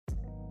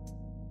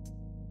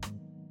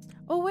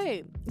Oh,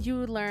 wait.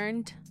 You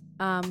learned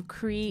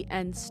Cree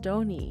and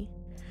Stony.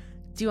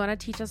 Do you want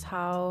to teach us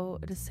how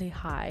to say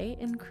hi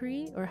in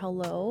Cree or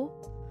hello?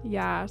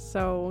 Yeah,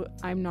 so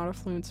I'm not a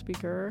fluent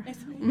speaker,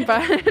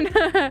 but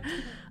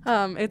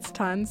it's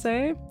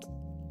Tansei.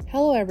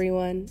 Hello,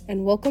 everyone,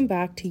 and welcome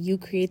back to You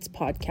Creates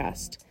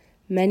podcast,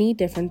 Many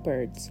Different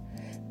Birds,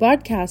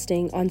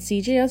 broadcasting on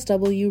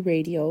CJSW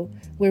Radio,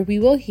 where we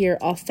will hear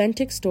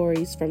authentic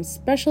stories from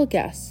special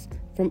guests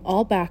from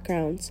all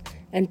backgrounds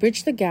and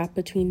bridge the gap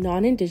between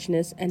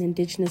non-Indigenous and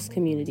Indigenous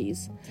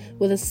communities,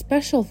 with a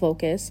special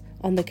focus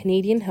on the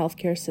Canadian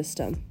healthcare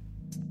system.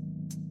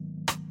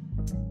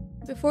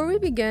 Before we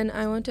begin,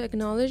 I want to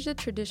acknowledge the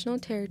traditional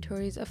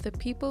territories of the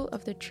people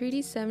of the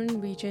Treaty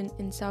 7 region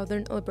in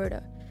southern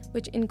Alberta,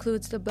 which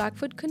includes the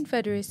Blackfoot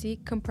Confederacy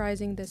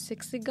comprising the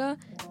Siksika,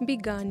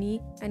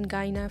 Piikani, and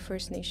Kainai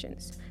First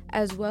Nations,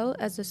 as well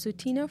as the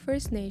Tsuut'ina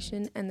First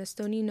Nation and the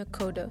Stoney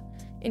Nakoda,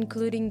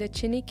 including the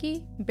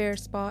Chiniki,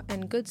 Bearspaw,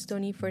 and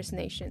Goodstoney First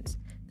Nations.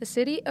 The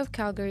city of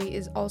Calgary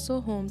is also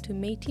home to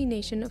Métis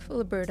Nation of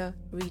Alberta,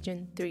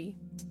 Region 3.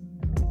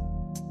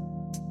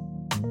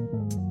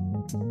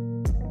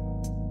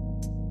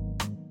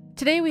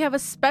 Today we have a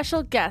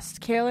special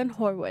guest, Carolyn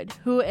Horwood,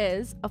 who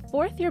is a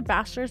fourth-year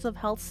Bachelor's of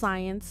Health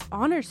Science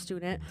honors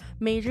student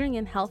majoring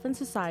in Health and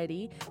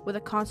Society with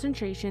a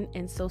concentration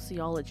in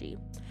Sociology,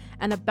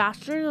 and a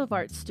Bachelor of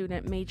Arts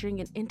student majoring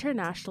in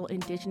International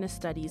Indigenous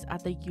Studies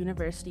at the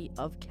University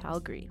of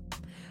Calgary.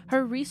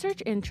 Her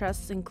research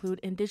interests include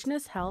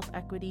Indigenous health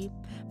equity,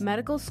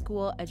 medical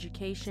school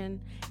education,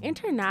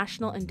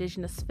 international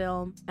Indigenous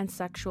film, and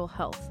sexual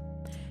health.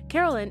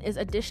 Carolyn is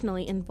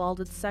additionally involved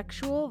with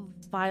sexual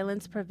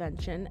violence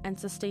prevention and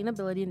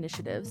sustainability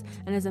initiatives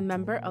and is a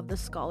member of the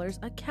Scholars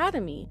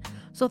Academy.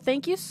 So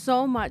thank you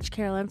so much,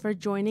 Carolyn, for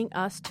joining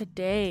us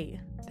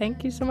today.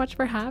 Thank you so much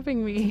for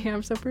having me.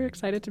 I'm super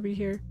excited to be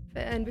here.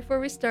 And before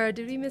we start,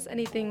 did we miss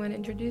anything when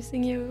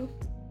introducing you?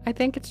 I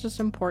think it's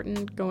just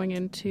important going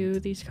into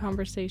these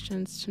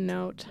conversations to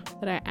note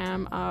that I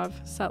am of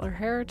settler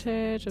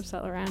heritage, of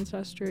settler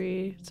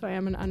ancestry, so I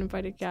am an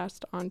uninvited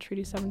guest on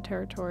Treaty 7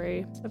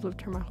 territory. I've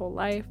lived here my whole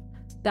life.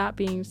 That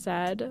being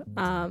said,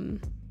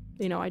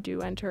 I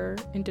do enter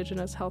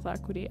Indigenous health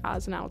equity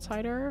as an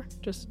outsider.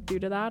 Just due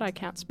to that, I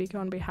can't speak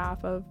on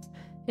behalf of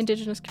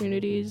Indigenous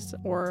communities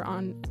or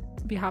on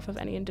behalf of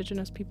any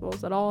Indigenous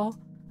peoples at all.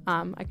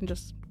 I can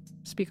just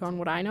speak on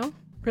what I know,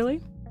 really.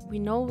 We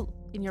know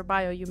in your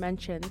bio you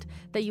mentioned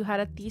that you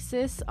had a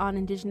thesis on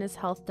Indigenous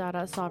health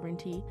data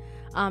sovereignty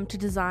to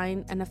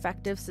design an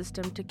effective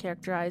system to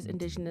characterize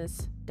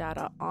Indigenous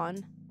data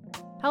on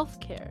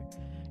healthcare.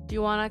 Do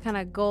you want to kind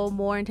of go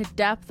more into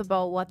depth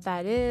about what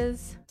that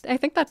is? I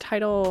think that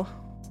title,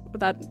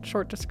 that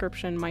short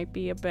description might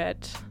be a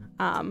bit,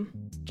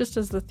 just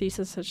as the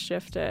thesis has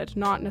shifted,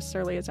 not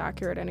necessarily as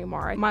accurate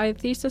anymore. My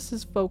thesis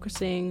is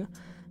focusing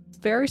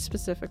very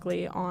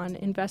specifically on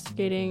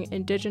investigating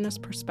Indigenous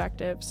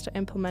perspectives to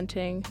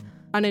implementing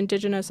an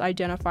Indigenous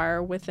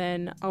identifier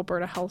within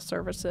Alberta Health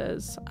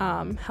Services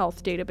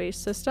health database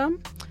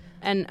system.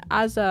 And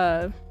as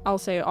I'll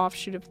say,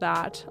 offshoot of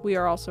that, we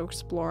are also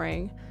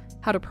exploring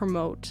how to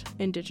promote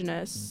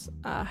Indigenous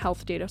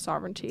health data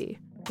sovereignty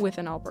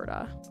within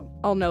Alberta.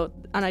 I'll note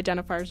an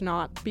identifier is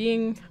not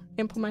being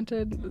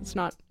implemented.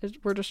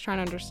 We're just trying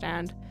to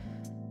understand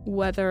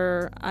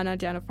whether an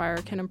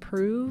identifier can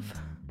improve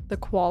the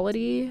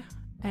quality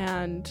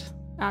and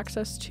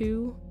access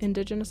to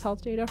Indigenous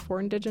health data for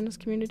Indigenous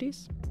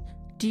communities.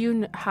 Do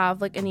you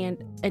have any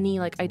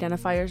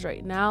identifiers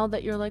right now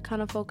that you're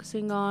kind of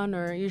focusing on,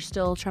 or you're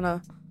still trying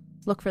to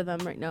look for them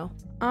right now?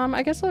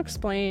 I guess I'll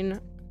explain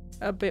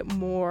a bit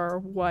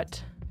more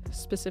what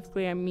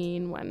specifically I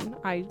mean when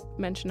I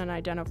mention an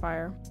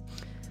identifier.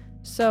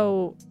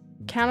 So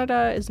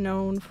Canada is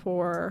known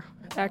for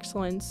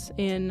excellence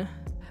in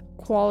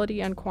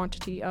quality and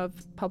quantity of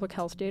public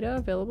health data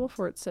available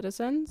for its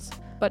citizens,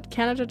 but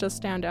Canada does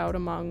stand out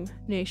among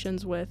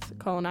nations with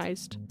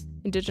colonized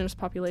Indigenous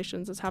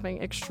populations as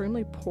having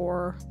extremely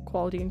poor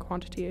quality and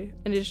quantity,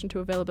 in addition to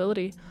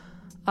availability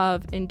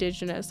of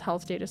Indigenous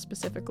health data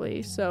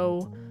specifically.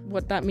 So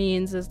what that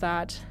means is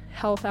that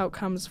health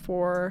outcomes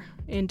for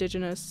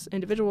Indigenous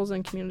individuals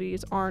and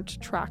communities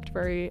aren't tracked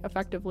very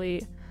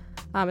effectively,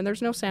 and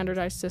there's no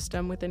standardized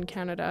system within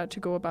Canada to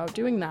go about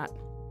doing that.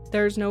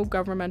 There's no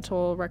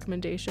governmental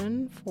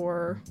recommendation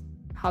for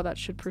how that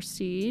should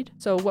proceed.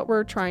 So what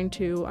we're trying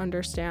to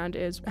understand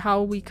is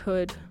how we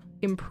could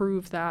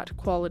improve that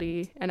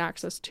quality and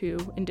access to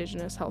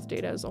Indigenous health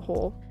data as a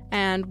whole.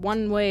 And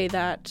one way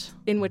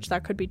in which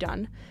that could be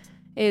done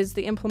is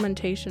the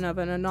implementation of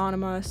an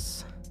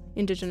anonymous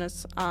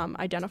Indigenous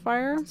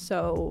identifier.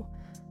 So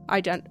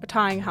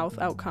tying health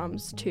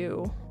outcomes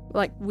to,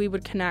 we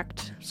would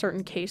connect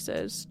certain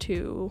cases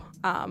to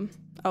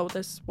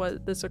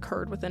this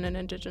occurred within an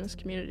Indigenous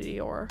community,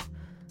 or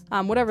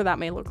whatever that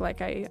may look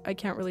like. I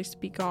can't really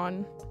speak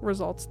on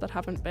results that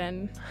haven't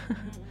been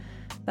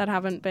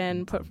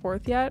put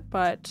forth yet,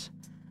 but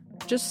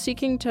just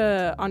seeking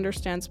to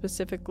understand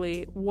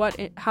specifically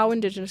how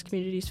Indigenous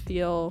communities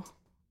feel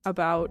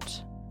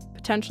about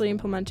potentially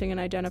implementing an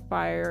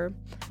identifier.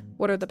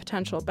 What are the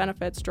potential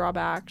benefits,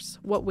 drawbacks?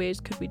 What ways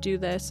could we do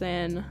this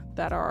in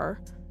that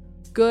are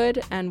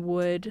good and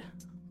would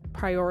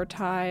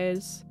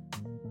prioritize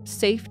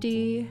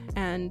safety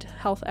and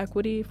health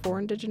equity for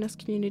Indigenous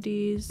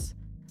communities?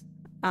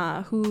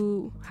 How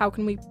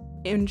can we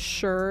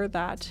ensure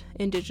that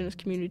Indigenous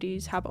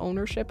communities have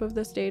ownership of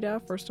this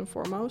data first and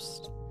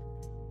foremost?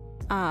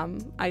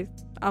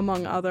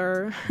 Among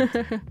other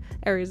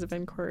areas of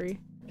inquiry.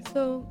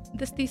 So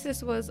this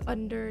thesis was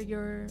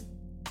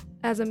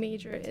as a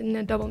major, in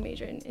a double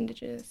major in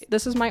Indigenous.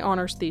 This is my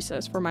honors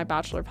thesis for my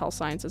Bachelor of Health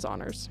Sciences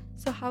honors.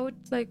 So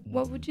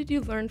what did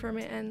you learn from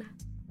it, and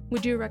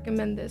would you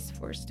recommend this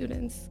for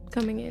students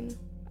coming in?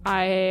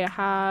 I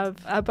have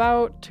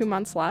about 2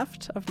 months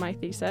left of my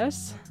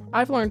thesis.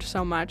 I've learned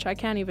so much. I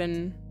can't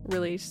even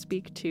really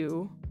speak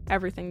to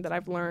everything that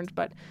I've learned,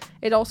 but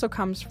it also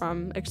comes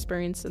from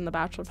experience in the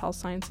Bachelor of Health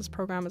Sciences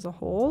program as a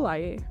whole.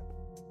 I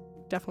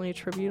definitely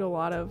attribute a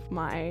lot of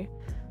my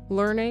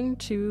learning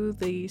to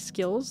the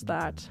skills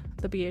that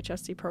the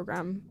BHSC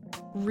program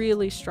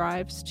really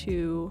strives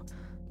to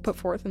put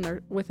forth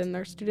within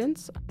their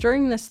students.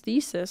 During this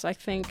thesis, I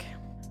think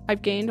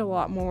I've gained a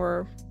lot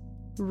more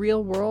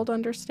real-world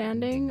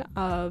understanding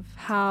of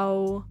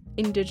how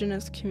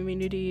Indigenous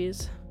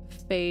communities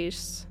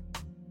face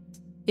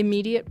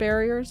immediate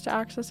barriers to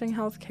accessing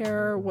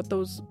healthcare, what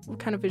those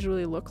kind of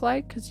visually look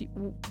like, because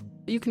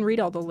you can read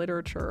all the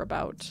literature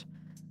about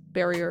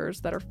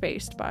barriers that are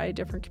faced by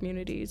different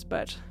communities,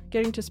 but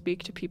getting to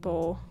speak to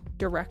people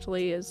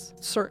directly is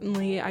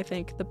certainly, I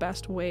think, the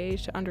best way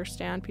to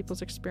understand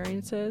people's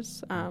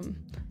experiences.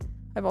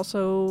 I've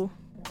also,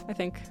 I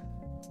think,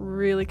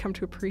 really come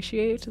to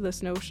appreciate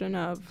this notion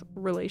of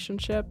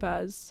relationship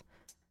as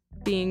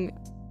being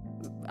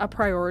a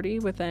priority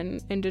within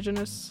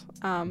Indigenous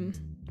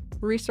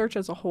research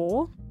as a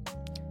whole.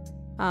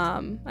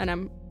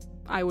 And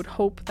I would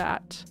hope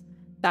that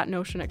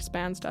notion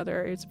expands to other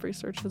areas of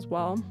research as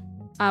well.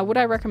 Would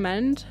I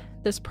recommend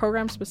this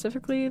program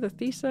specifically, the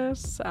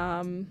thesis?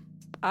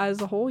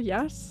 As a whole,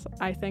 yes.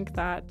 I think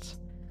that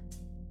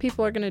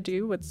people are going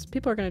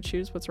to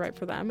choose what's right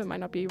for them. It might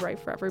not be right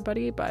for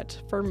everybody,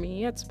 but for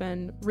me, it's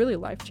been really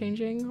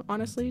life-changing,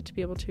 honestly, to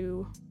be able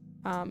to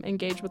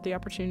engage with the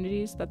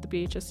opportunities that the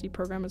BHSC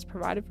program has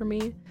provided for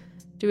me.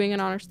 Doing an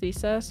honors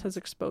thesis has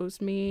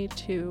exposed me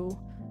to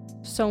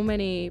so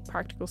many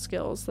practical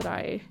skills that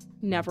I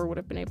never would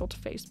have been able to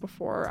face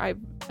before. I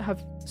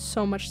have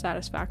so much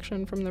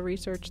satisfaction from the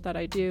research that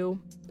I do.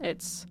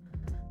 It's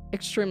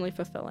extremely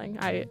fulfilling.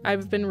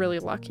 I've been really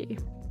lucky.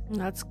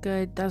 That's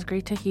good. That's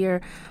great to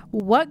hear.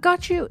 What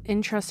got you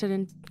interested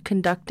in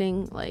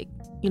conducting,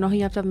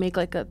 you have to make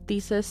a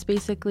thesis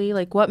basically?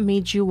 What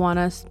made you want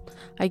to,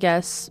 I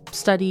guess,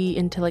 study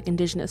into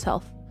Indigenous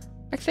health?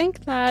 I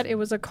think that it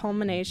was a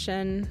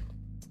culmination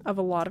of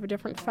a lot of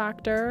different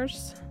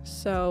factors.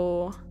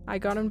 So I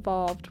got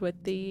involved with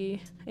the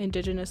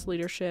Indigenous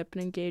leadership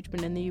and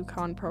engagement in the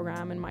Yukon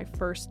program in my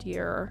first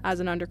year as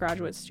an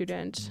undergraduate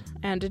student.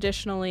 And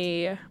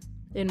additionally,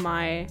 in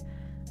my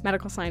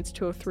Medical Science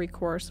 203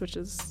 course, which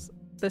is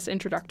this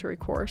introductory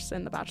course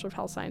in the Bachelor of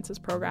Health Sciences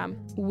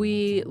program,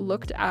 we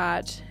looked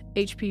at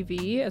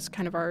HPV as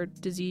kind of our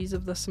disease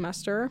of the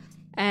semester.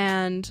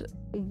 And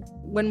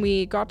when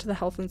we got to the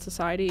health and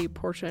society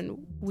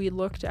portion, we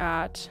looked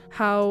at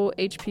how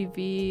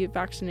HPV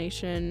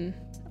vaccination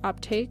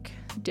uptake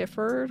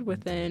differed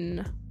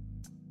within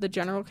the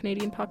general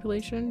Canadian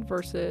population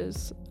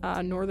versus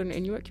Northern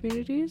Inuit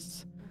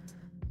communities,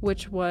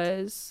 which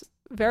was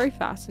very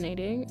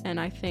fascinating and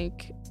I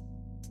think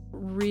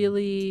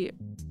really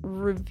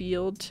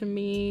revealed to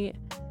me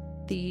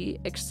the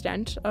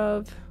extent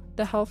of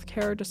the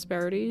healthcare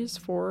disparities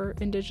for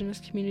Indigenous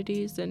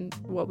communities in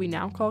what we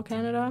now call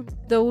Canada.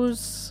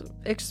 Those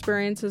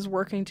experiences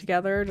working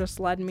together just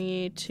led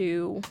me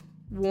to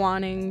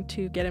wanting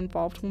to get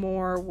involved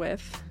more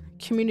with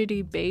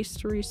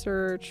community-based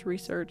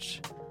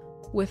research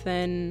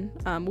within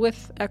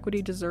with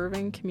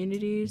equity-deserving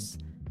communities.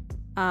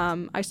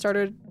 I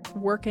started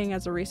working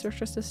as a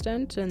research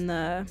assistant in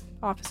the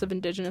Office of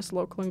Indigenous,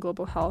 Local and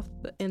Global Health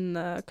in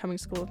the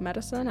Cummings School of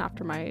Medicine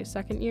after my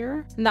second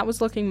year. And that was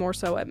looking more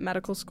so at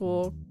medical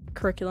school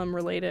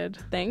curriculum-related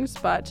things,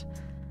 but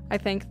I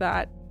think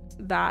that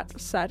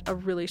set a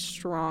really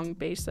strong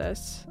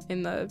basis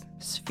in the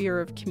sphere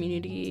of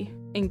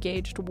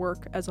community-engaged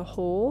work as a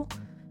whole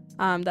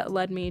that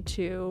led me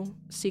to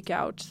seek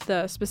out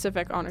the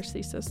specific honors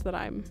thesis that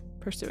I'm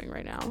pursuing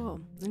right now. Oh,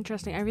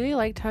 interesting. I really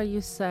liked how you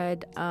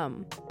said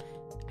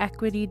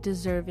equity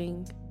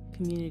deserving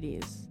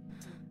communities.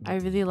 I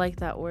really like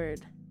that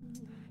word.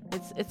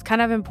 It's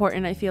kind of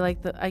important. I feel like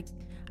I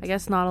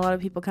guess not a lot of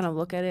people kind of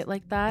look at it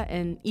like that.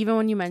 And even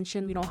when you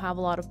mentioned we don't have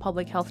a lot of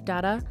public health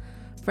data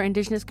for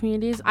Indigenous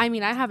communities, I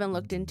mean, I haven't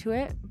looked into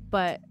it,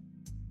 but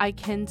I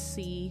can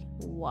see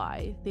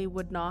why they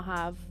would not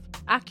have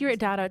accurate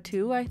data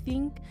too, I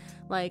think.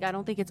 I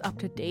don't think it's up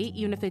to date.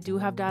 Even if they do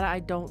have data, I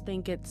don't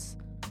think it's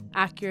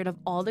accurate of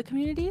all the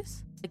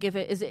communities. Like,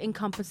 is it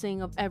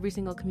encompassing of every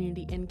single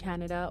community in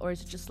Canada, or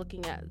is it just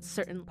looking at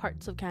certain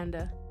parts of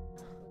Canada?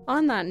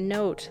 On that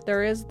note,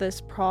 there is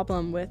this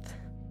problem with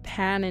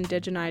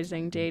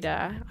pan-indigenizing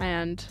data,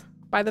 and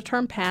by the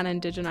term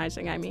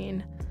pan-indigenizing, I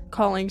mean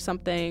calling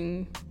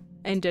something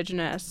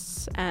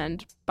Indigenous,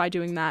 and by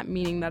doing that,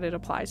 meaning that it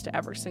applies to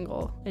every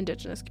single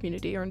Indigenous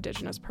community or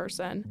Indigenous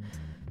person.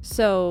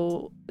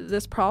 So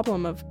this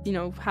problem of,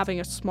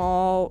 having a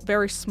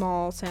very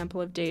small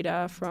sample of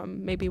data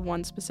from maybe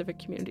one specific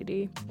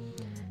community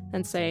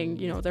and saying,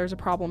 there's a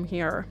problem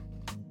here,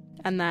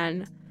 and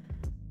then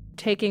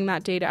taking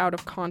that data out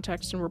of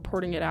context and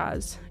reporting it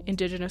as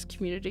Indigenous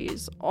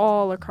communities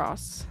all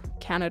across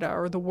Canada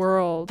or the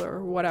world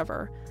or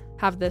whatever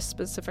have this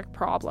specific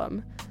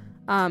problem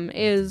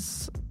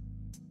is,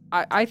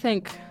 I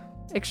think,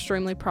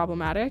 extremely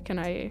problematic, and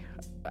I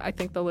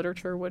think the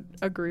literature would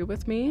agree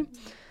with me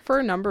for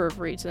a number of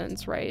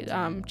reasons, right?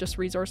 Just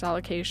resource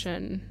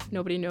allocation.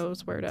 Nobody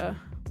knows where to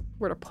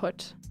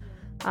put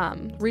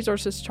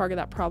resources to target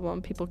that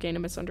problem. People gain a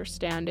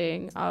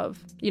misunderstanding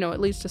of, it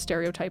leads to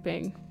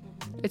stereotyping.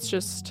 It's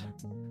just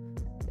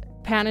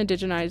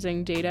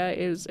pan-indigenizing data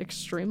is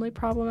extremely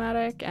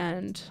problematic,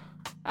 and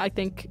I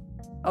think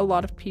a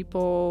lot of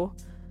people,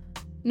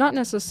 not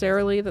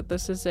necessarily that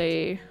this is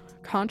a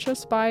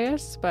conscious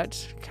bias,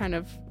 but kind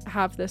of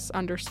have this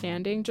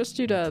understanding just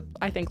due to,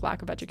 I think,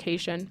 lack of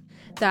education,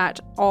 that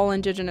all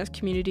Indigenous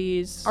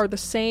communities are the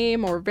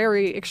same or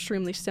very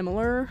extremely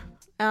similar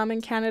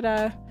in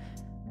Canada.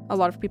 A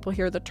lot of people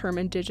hear the term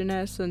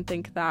Indigenous and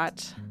think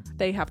that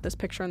they have this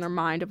picture in their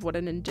mind of what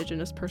an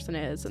Indigenous person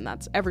is, and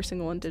that's every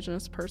single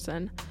Indigenous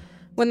person,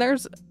 when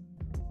there's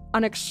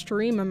an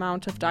extreme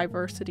amount of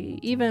diversity,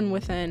 even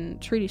within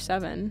Treaty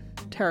 7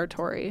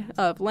 territory,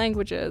 of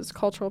languages,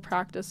 cultural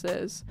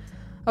practices.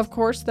 Of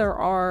course,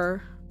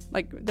 there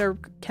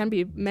can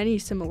be many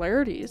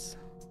similarities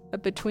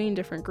between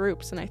different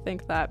groups, and I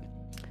think that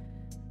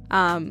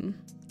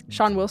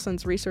Sean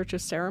Wilson's Research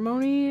is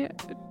Ceremony,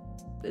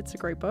 it's a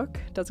great book,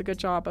 does a good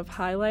job of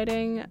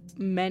highlighting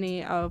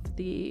many of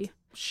the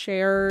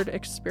shared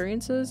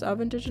experiences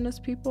of Indigenous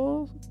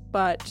people,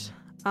 but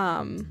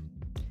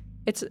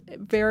it's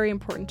very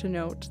important to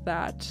note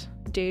that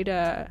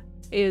data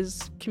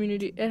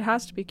it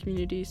has to be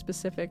community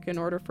specific in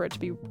order for it to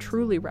be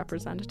truly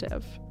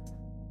representative.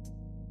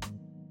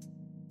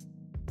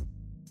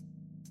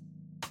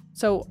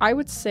 So I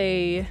would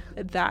say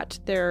that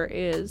there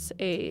is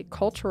a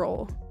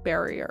cultural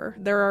barrier.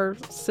 There are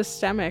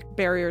systemic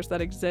barriers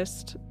that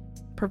exist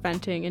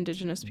preventing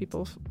Indigenous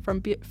people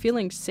from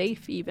feeling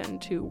safe even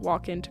to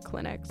walk into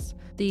clinics.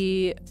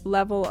 The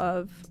level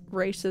of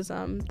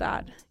racism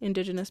that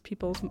Indigenous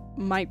peoples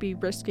might be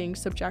risking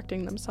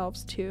subjecting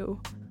themselves to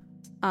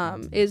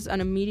is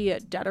an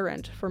immediate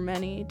deterrent for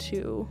many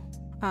to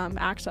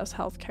access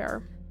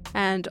healthcare.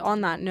 And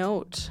on that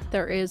note,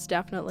 there is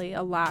definitely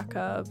a lack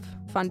of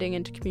funding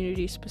into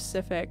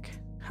community-specific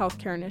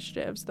healthcare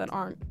initiatives that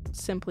aren't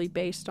simply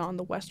based on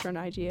the Western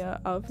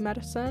idea of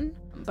medicine,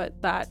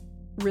 but that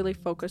really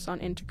focus on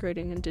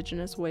integrating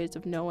Indigenous ways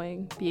of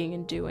knowing, being,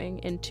 and doing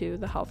into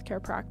the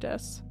healthcare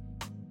practice.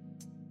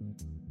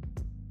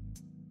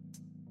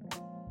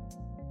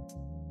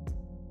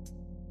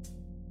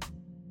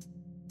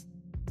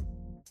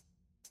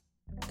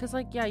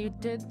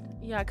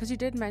 Because you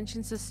did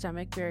mention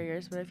systemic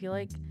barriers, but I feel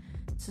like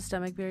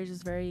systemic barriers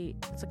it's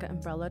like an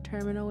umbrella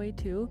term in a way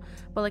too.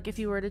 But like if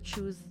you were to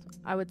choose,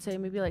 I would say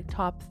maybe like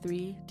top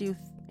 3.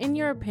 In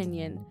your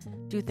opinion,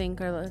 do you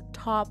think are the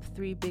top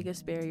 3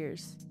 biggest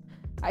barriers?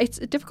 It's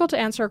difficult to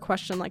answer a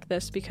question like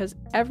this because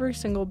every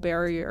single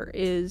barrier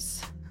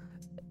is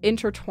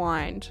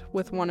intertwined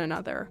with one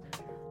another.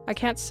 I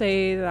can't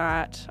say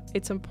that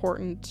it's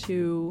important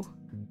to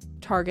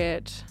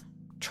target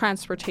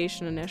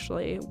transportation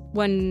initially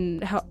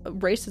when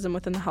racism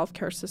within the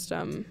healthcare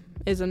system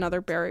is another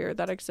barrier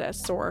that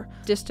exists, or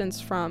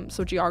distance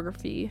so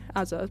geography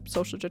as a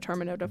social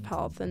determinant of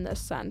health in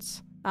this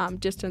sense,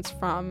 distance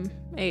from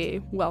a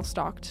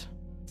well-stocked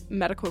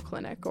medical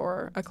clinic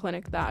or a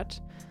clinic that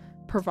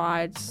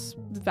provides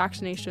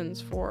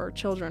vaccinations for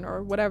children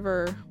or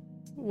whatever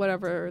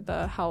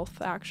the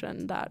health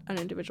action that an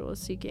individual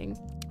is seeking.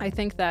 I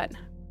think that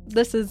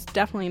this is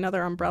definitely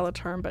another umbrella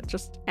term, but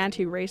just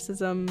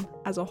anti-racism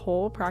as a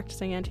whole,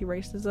 practicing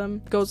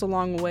anti-racism goes a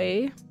long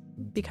way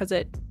because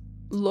it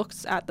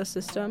looks at the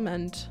system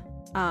and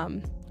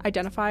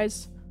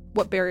identifies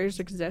what barriers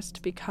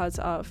exist because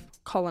of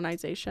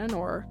colonization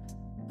or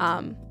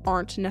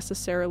aren't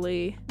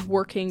necessarily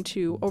working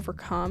to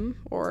overcome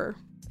or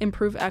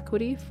improve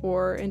equity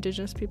for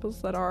Indigenous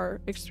peoples that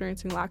are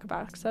experiencing lack of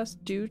access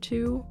due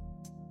to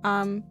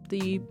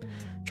the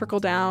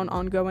trickle-down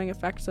ongoing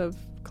effects of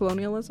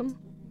colonialism.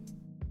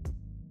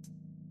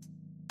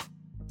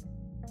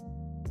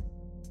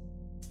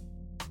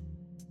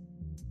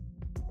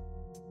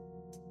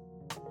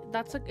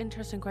 That's an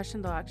interesting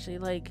question though, actually.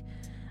 Like,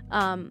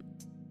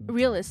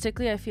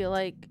 realistically, I feel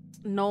like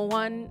no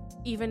one,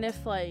 even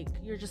if like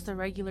you're just a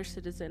regular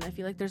citizen, I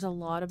feel like there's a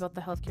lot about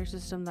the healthcare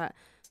system that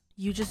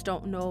you just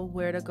don't know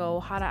where to go,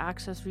 how to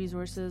access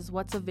resources,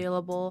 what's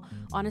available.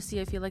 Honestly,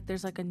 I feel like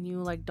there's like a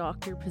new like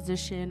doctor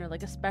position or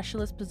like a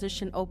specialist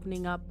position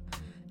opening up.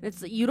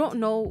 It's you don't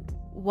know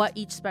what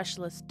each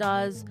specialist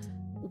does,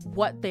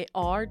 what they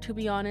are, to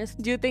be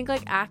honest. Do you think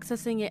like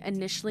accessing it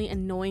initially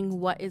and knowing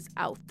what is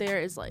out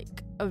there is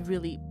like a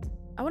really,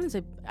 I wouldn't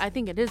say, I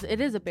think it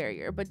is a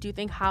barrier, but do you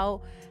think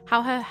how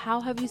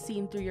have you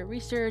seen through your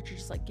research or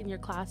just like in your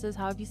classes,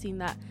 how have you seen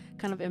that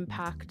kind of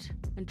impact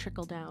and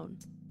trickle down?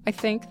 I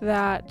think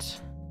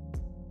that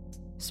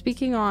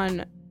speaking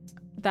on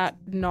that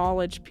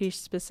knowledge piece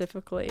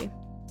specifically,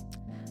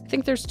 I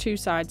think there's two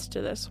sides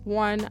to this.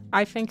 One,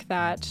 I think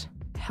that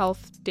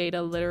health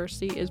data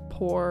literacy is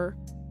poor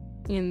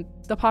in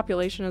the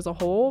population as a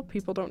whole.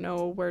 People don't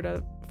know where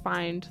to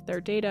find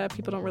their data.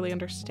 People don't really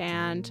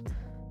understand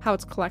how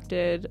it's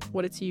collected,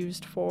 what it's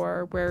used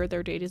for, where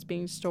their data is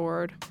being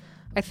stored.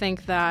 I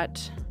think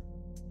that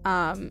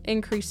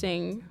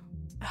increasing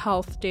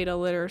health data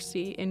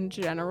literacy in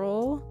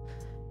general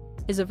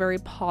is a very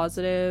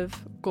positive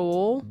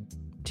goal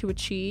to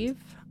achieve.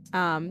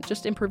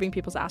 Just improving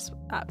people's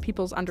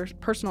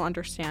personal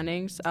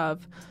understandings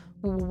of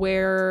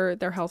where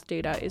their health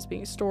data is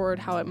being stored,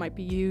 how it might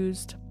be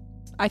used,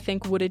 I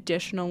think would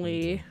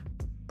additionally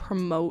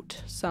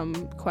promote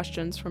some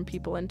questions from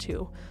people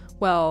into,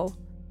 well,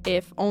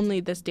 if only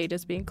this data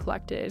is being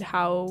collected,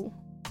 how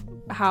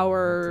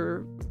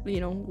are,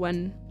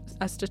 when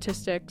a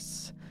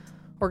statistics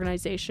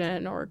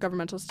organization or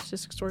governmental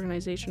statistics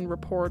organization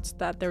reports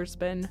that there's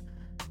been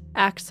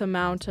X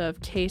amount of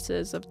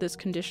cases of this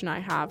condition I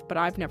have, but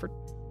I've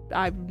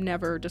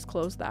never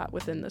disclosed that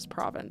within this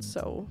province,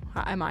 so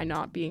am I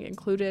not being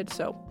included?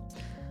 So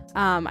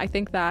I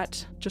think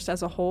that just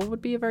as a whole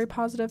would be a very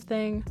positive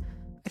thing.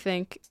 I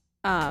think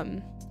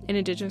in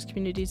Indigenous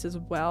communities as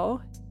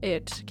well,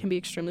 it can be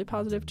extremely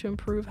positive to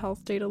improve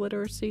health data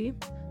literacy.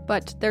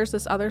 But there's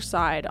this other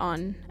side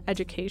on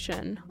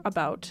education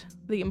about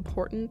the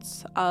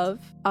importance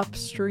of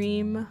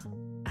upstream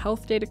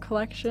health data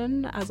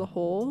collection as a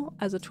whole,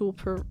 as a tool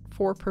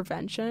for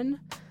prevention,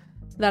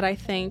 that I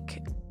think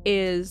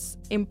is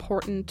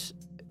important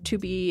to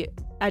be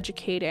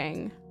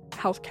educating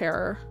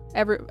healthcare,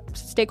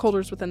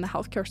 stakeholders within the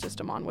healthcare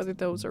system on, whether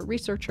those are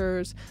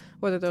researchers,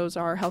 whether those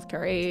are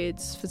healthcare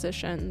aides,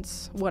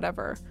 physicians,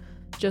 whatever.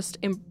 Just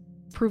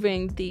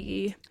improving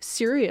the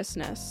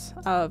seriousness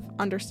of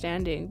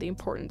understanding the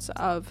importance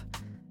of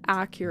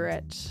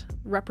accurate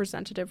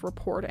representative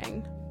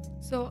reporting.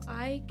 So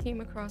I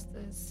came across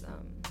this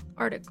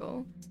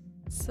article.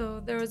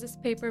 So there was this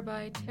paper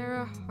by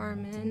Tara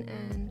Harmon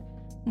and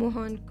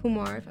Mohan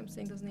Kumar, if I'm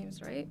saying those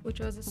names right,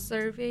 which was a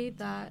survey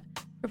that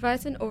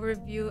provides an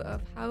overview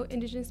of how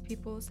Indigenous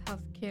people's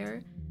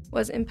healthcare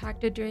was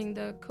impacted during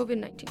the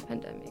COVID-19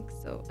 pandemic,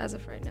 so as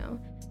of right now.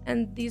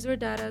 And these were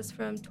data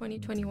from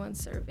 2021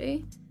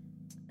 survey.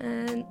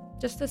 And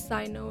just a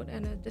side note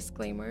and a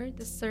disclaimer,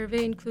 the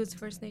survey includes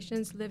First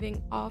Nations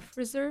living off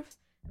reserve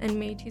and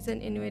Métis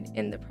and Inuit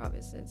in the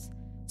provinces.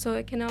 So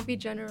it cannot be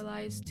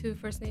generalized to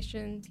First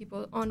Nation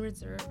people on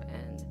reserve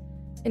and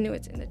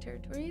Inuits in the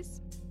territories.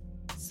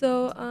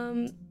 So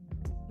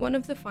one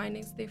of the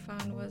findings they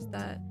found was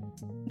that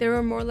they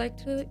were more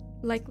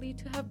likely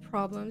to have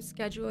problems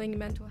scheduling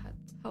mental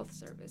health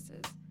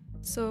services.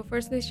 So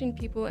First Nation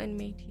people and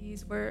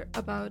Métis were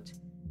about,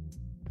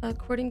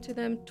 according to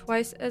them,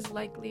 twice as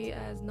likely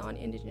as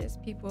non-Indigenous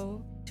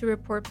people to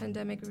report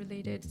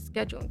pandemic-related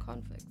scheduling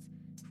conflicts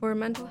for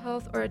mental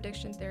health or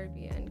addiction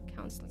therapy and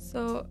counseling.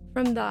 So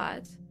from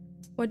that,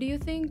 what do you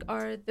think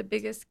are the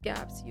biggest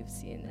gaps you've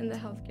seen in the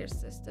healthcare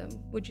system?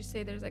 Would you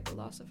say there's like a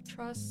loss of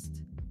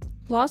trust?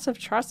 Loss of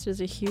trust is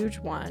a huge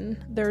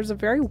one. There's a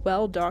very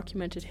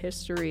well-documented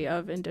history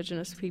of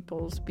Indigenous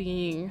peoples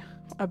being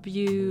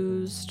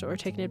abused or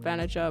taken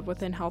advantage of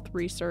within health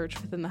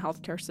research, within the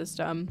healthcare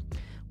system.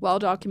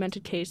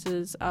 Well-documented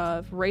cases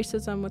of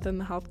racism within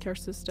the healthcare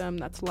system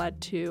that's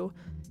led to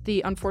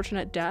the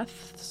unfortunate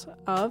deaths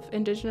of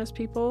Indigenous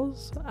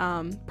peoples,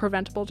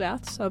 preventable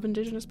deaths of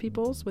Indigenous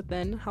peoples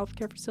within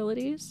healthcare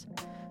facilities.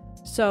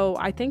 So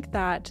I think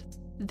that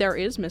there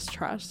is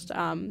mistrust,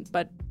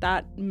 but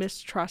that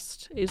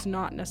mistrust is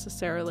not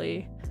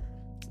necessarily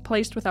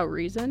placed without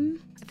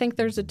reason. I think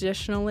there's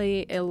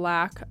additionally a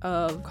lack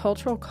of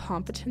cultural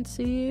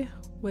competency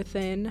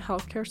within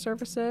healthcare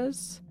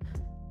services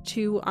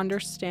to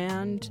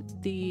understand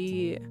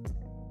the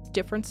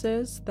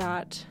differences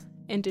that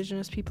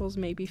Indigenous peoples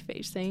may be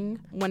facing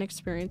when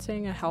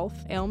experiencing a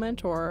health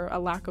ailment or a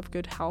lack of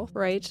good health,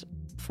 right?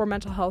 For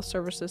mental health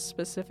services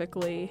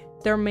specifically,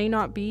 there may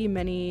not be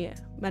many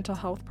mental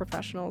health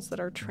professionals that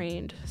are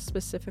trained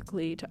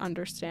specifically to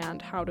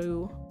understand how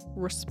to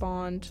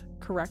respond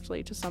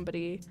correctly to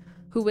somebody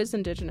who is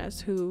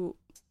Indigenous, who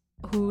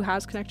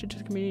has connection to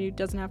the community,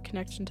 doesn't have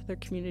connection to their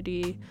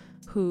community,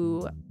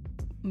 who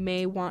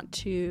may want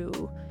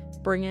to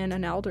bring in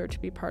an elder to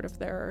be part of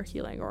their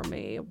healing, or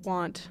may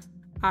want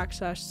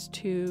access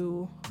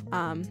to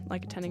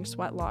like attending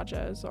sweat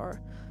lodges or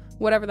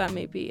whatever that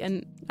may be.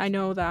 And I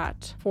know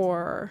that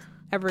for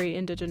every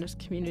Indigenous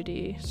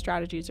community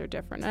strategies are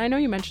different. And I know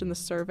you mentioned the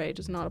survey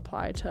does not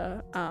apply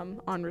to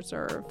on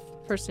reserve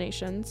First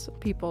Nations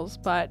peoples,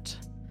 but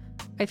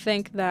I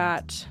think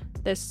that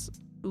this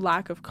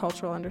lack of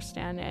cultural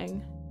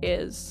understanding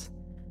is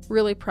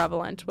really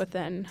prevalent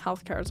within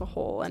healthcare as a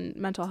whole, and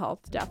mental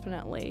health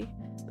definitely.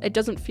 It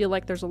doesn't feel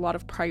like there's a lot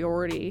of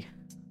priority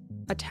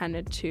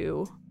attended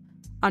to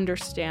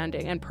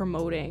understanding and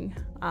promoting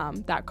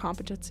that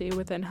competency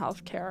within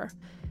healthcare.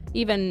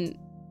 Even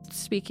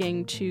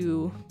speaking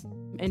to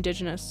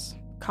Indigenous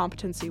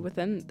competency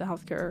within the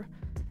healthcare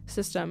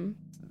system,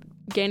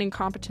 gaining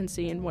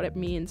competency in what it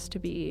means to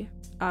be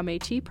a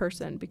Métis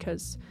person,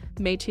 because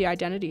Métis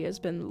identity has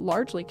been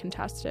largely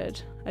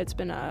contested. It's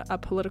been a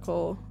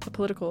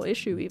political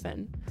issue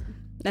even,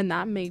 and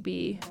that may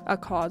be a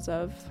cause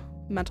of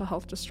mental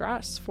health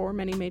distress for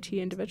many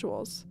Métis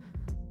individuals.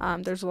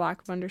 There's a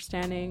lack of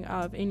understanding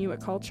of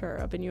Inuit culture,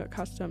 of Inuit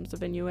customs,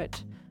 of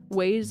Inuit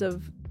ways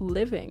of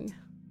living.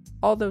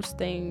 All those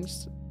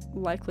things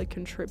likely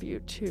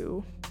contribute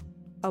to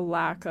a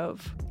lack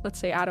of, let's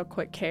say,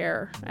 adequate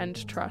care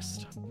and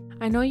trust.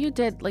 I know you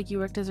did, like, you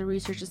worked as a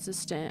research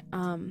assistant,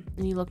 and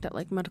you looked at,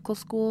 like, medical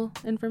school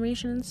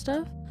information and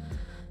stuff.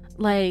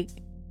 Like,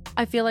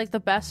 I feel like the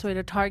best way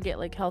to target,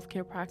 like,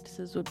 healthcare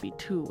practices would be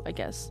to, I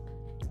guess,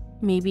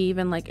 maybe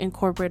even, like,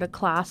 incorporate a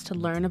class to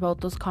learn about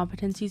those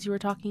competencies you were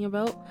talking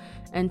about,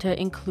 and to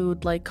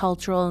include, like,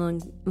 cultural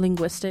and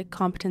linguistic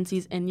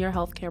competencies in your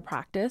healthcare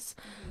practice.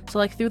 So,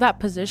 like, through that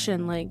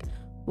position, like,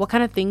 what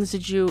kind of things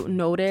did you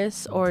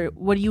notice, or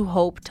what do you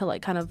hope to,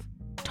 like, kind of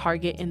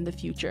target in the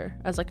future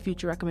as, like,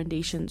 future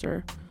recommendations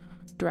or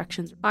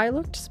directions? I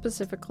looked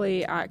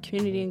specifically at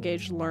community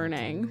engaged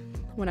learning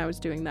when I was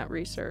doing that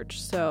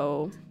research.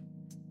 So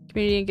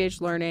community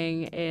engaged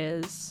learning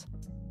is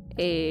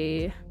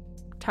a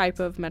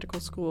type of medical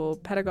school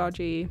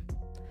pedagogy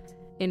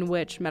in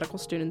which medical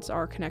students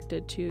are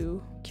connected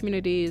to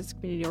communities,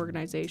 community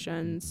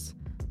organizations,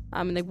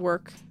 and they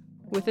work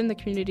within the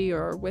community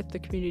or with the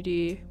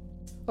community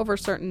over a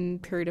certain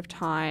period of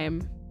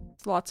time.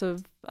 Lots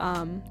of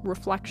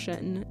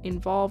reflection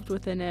involved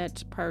within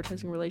it,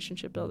 prioritizing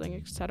relationship building,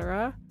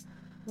 etc.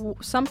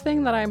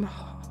 Something that I'm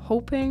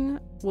hoping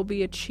will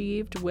be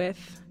achieved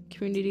with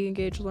community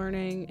engaged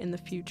learning in the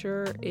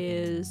future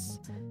is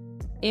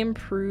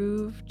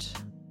improved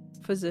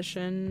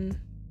physician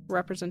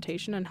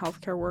representation and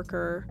healthcare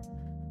worker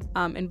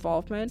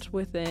involvement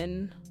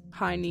within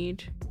high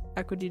need,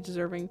 equity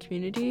deserving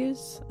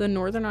communities. The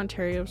Northern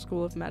Ontario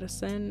School of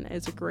Medicine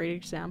is a great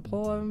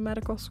example of a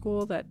medical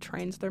school that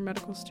trains their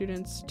medical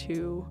students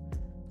to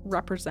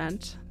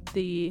represent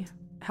the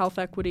health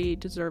equity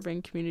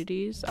deserving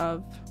communities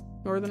of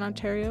Northern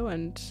Ontario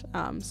and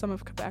some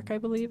of Quebec, I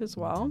believe, as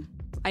well.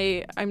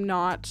 I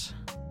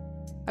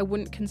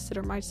wouldn't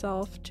consider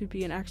myself to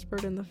be an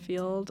expert in the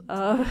field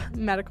of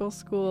medical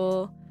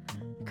school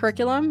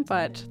curriculum,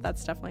 but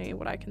that's definitely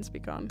what I can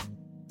speak on.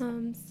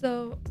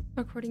 So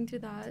according to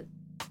that,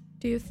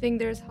 do you think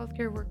there's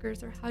healthcare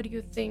workers, or how do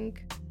you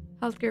think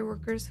healthcare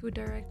workers who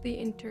directly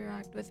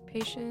interact with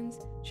patients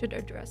should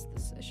address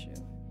this issue?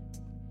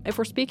 If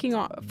we're speaking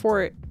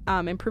for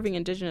improving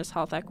Indigenous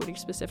health equity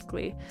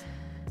specifically,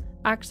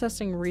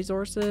 accessing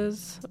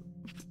resources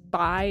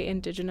by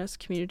Indigenous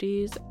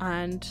communities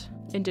and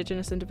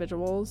Indigenous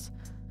individuals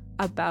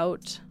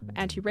about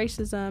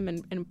anti-racism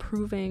and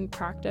improving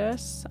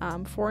practice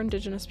for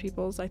Indigenous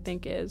peoples, I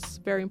think, is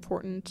very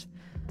important.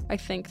 I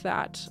think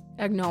that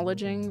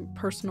acknowledging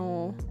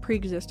personal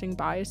pre-existing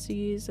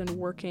biases and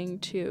working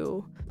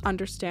to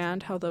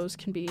understand how those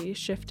can be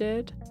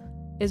shifted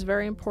is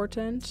very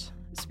important.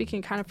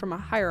 Speaking kind of from a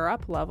higher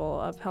up level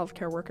of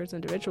healthcare workers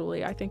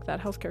individually, I think that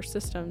healthcare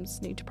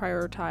systems need to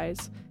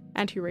prioritize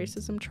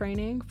anti-racism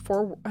training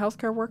for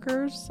healthcare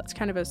workers. That's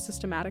kind of a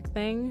systematic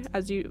thing,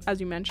 as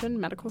you mentioned,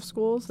 medical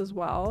schools as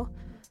well.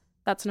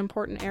 That's an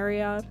important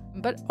area,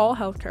 but all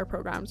healthcare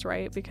programs,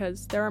 right?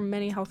 Because there are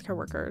many healthcare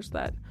workers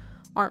that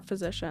aren't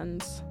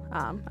physicians,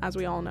 as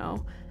we all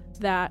know,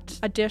 that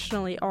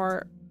additionally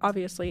are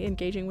obviously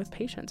engaging with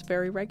patients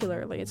very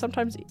regularly,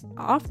 and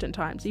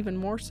oftentimes even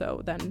more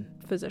so than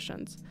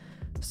physicians.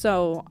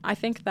 So I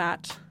think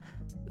that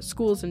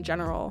schools in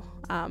general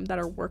that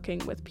are working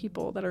with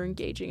people that are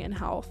engaging in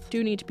health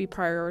do need to be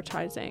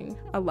prioritizing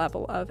a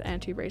level of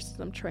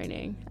anti-racism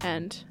training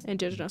and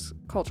Indigenous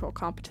cultural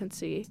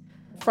competency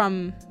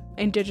from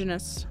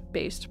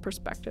Indigenous-based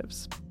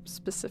perspectives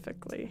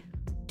specifically.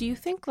 Do you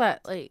think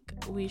that, like,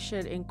 we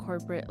should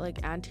incorporate,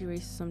 like,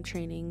 anti-racism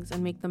trainings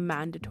and make them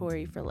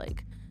mandatory for,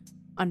 like,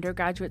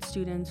 undergraduate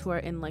students who are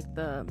in, like,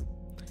 the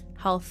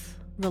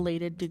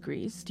health-related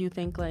degrees? Do you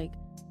think, like,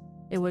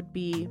 it would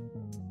be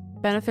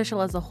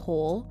beneficial as a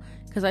whole?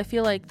 Because I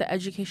feel like the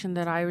education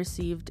that I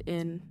received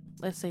in,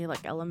 let's say,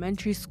 like,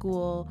 elementary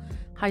school,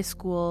 high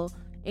school,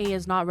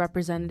 is not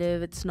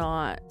representative. It's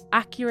not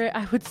accurate,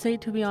 I would say,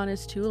 to be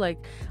honest, too.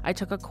 Like, I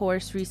took a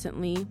course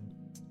recently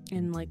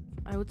in, like,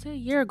 I would say a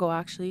year ago,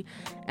 actually,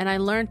 and I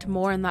learned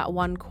more in that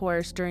one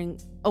course during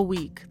a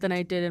week than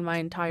I did in my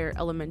entire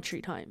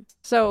elementary time.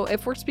 So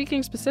if we're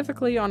speaking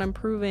specifically on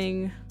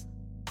improving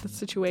the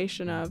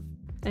situation of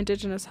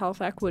Indigenous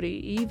health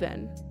equity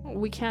even,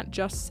 we can't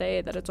just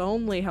say that it's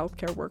only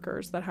healthcare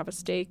workers that have a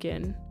stake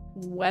in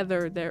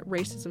whether there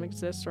racism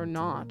exists or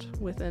not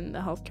within the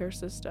healthcare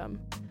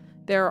system.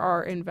 There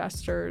are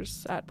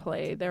investors at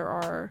play. There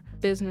are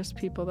business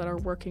people that are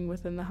working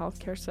within the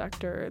healthcare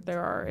sector.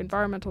 There are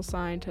environmental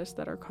scientists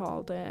that are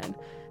called in.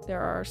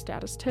 There are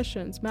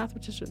statisticians,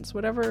 mathematicians,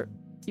 whatever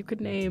you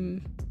could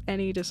name,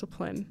 any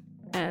discipline.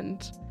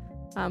 And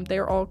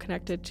they're all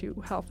connected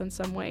to health in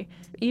some way.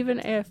 Even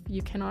if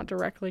you cannot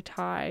directly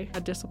tie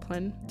a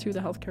discipline to the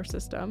healthcare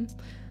system,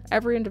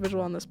 every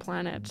individual on this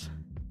planet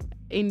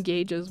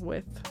engages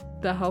with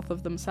the health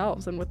of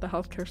themselves and with the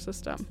healthcare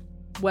system.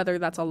 Whether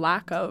that's a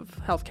lack of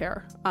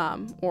healthcare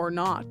or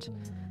not,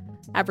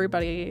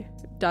 everybody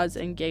does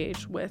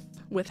engage with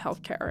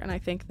healthcare. And I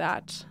think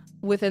that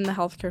within the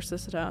healthcare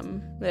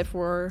system, if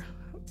we're,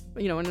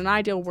 in an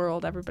ideal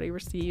world, everybody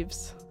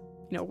receives,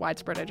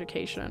 widespread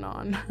education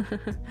on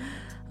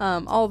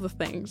all the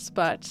things.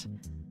 But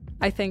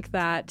I think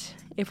that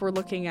if we're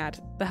looking at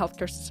the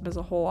healthcare system as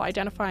a whole,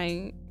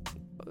 identifying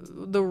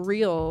the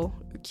real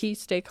key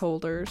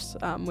stakeholders,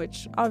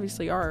 which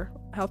obviously are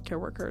healthcare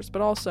workers,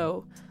 but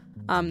also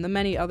the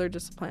many other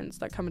disciplines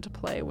that come into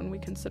play when we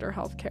consider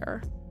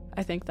healthcare,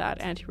 I think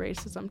that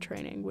anti-racism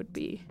training would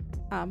be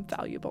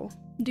valuable.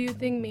 Do you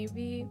think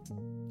maybe,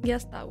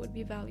 yes, that would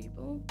be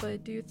valuable,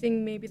 but do you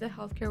think maybe the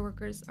healthcare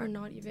workers are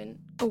not even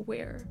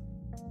aware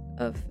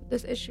of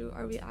this issue?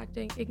 Are we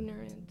acting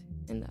ignorant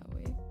in that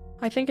way?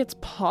 I think it's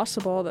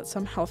possible that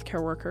some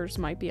healthcare workers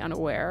might be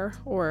unaware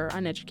or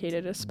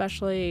uneducated,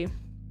 especially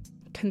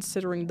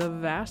considering the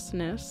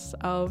vastness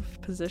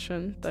of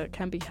position that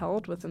can be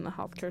held within the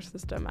healthcare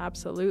system,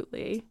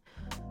 absolutely.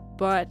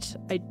 But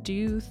I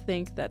do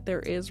think that there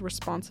is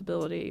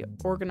responsibility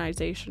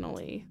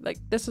organizationally. Like,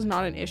 this is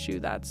not an issue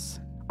that's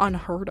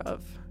unheard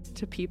of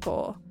to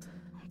people.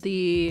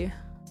 Let's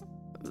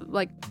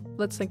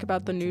think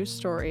about the news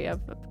story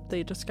of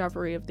the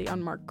discovery of the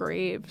unmarked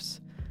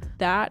graves.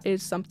 That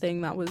is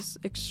something that was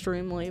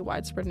extremely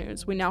widespread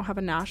news. We now have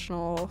a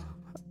national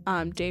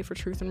Day for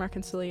Truth and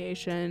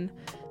Reconciliation.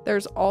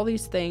 There's all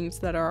these things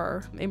that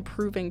are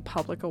improving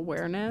public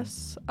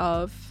awareness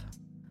of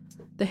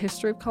the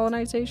history of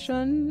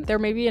colonization. There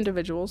may be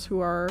individuals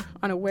who are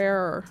unaware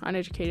or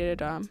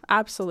uneducated,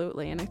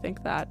 absolutely. And I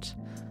think that,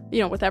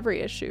 with every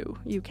issue,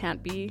 you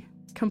can't be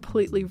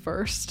completely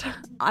versed.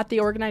 At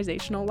the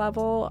organizational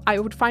level, I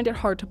would find it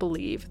hard to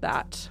believe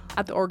that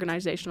at the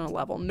organizational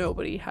level,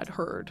 nobody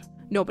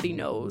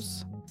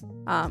knows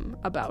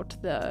about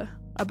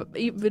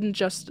even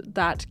just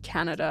that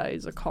Canada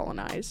is a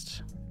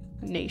colonized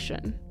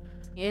nation.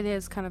 It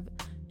is kind of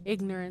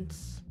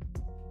ignorance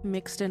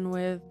mixed in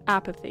with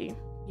apathy.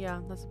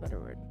 Yeah, that's a better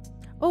word.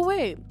 Oh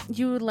wait,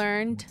 you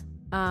learned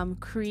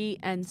Cree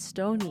and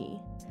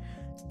Stoney.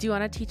 Do you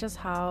want to teach us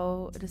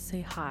how to say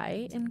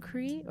hi in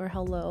Cree or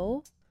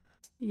hello?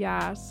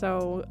 Yeah,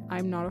 so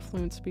I'm not a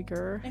fluent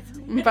speaker,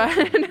 but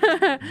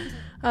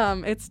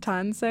it's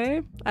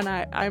Tanse, and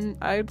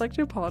I'd like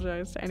to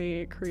apologize to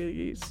any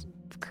Cree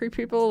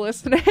people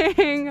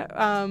listening.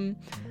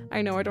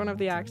 I know I don't have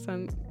the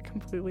accent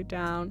completely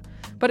down,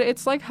 but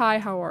it's like, hi,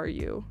 how are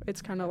you?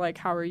 It's kind of like,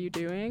 how are you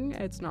doing?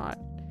 It's not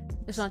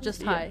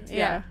just hi.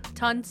 Yeah.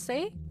 Tanse,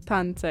 yeah.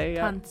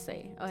 Tanse.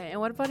 Okay, and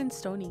what about in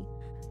Stoney?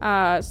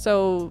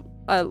 So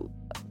a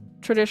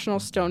traditional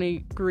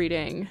Stoney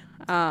greeting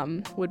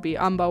would be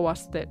Amba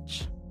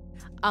Wastich.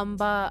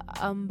 Amba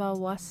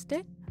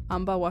Wastich?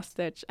 Amba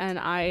Wastich. And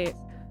I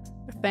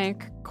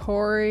thank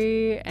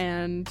Corey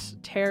and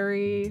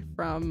Terry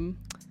from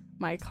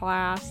my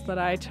class that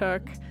I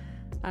took.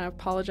 I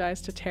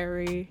apologize to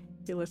Terry.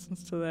 He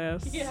listens to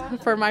this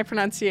for my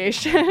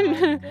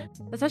pronunciation.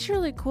 That's actually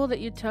really cool that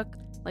you took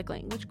like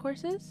language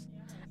courses,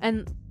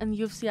 and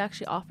U of C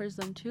actually offers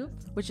them too,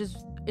 which is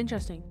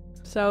interesting.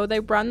 So they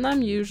run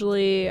them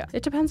usually,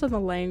 it depends on the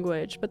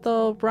language, but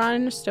they'll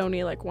run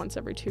Stoney like once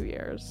every 2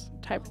 years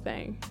type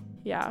thing.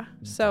 Yeah.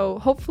 So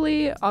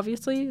hopefully,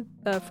 obviously,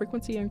 the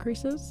frequency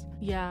increases.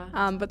 Yeah.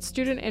 But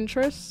student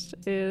interest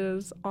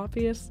is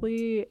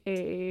obviously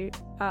a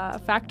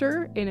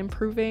factor in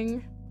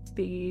improving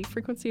the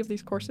frequency of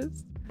these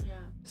courses. Yeah.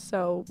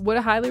 So would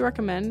highly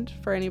recommend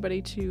for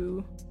anybody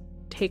to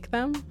take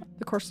them.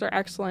 The courses are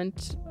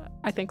excellent.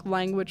 I think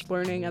language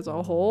learning as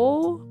a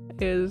whole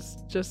is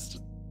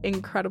just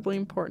incredibly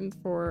important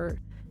for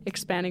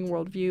expanding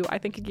worldview. I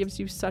think it gives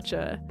you such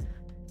a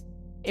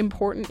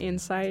important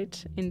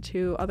insight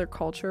into other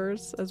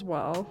cultures as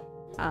well.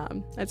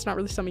 It's not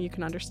really something you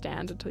can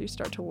understand until you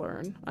start to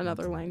learn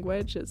another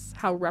language, is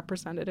how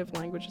representative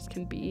languages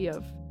can be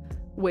of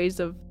ways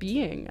of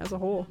being as a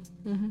whole.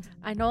 Mm-hmm.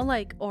 I know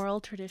like oral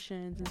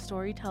traditions and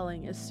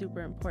storytelling is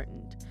super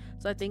important.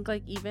 So I think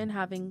like even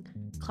having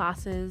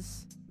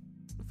classes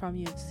from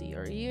U of C,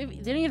 or they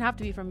don't even have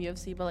to be from U of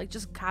C, but like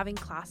just having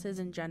classes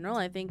in general,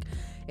 I think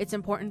it's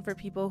important for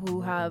people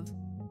who have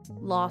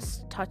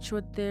lost touch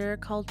with their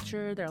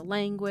culture, their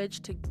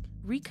language, to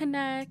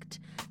reconnect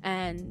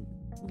and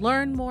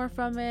learn more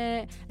from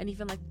it, and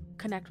even like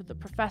connect with the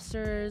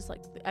professors,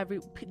 like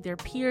their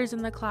peers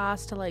in the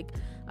class, to like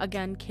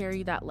again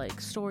carry that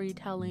like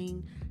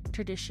storytelling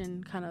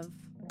tradition, kind of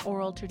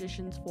oral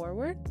traditions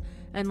forward?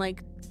 And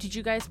like, did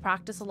you guys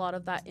practice a lot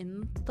of that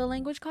in the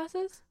language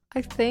classes?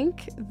 I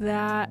think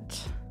that,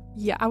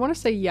 yeah, I want to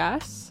say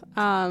yes,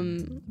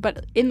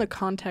 but in the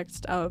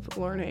context of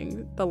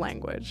learning the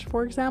language,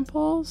 for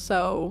example.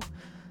 So,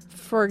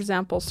 for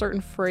example,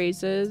 certain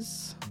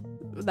phrases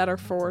that are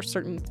for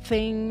certain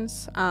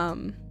things,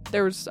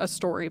 there's a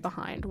story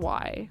behind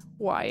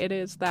why it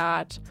is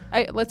that.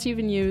 Let's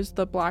even use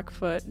the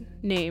Blackfoot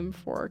name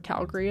for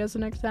Calgary as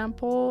an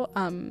example.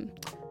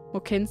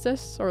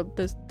 Mohkinstsis, or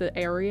the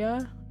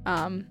area,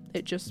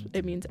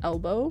 it means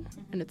elbow,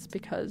 and it's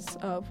because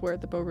of where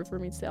the Bow River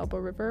meets the Elbow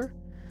River.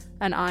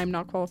 And I'm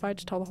not qualified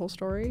to tell the whole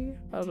story.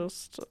 I'll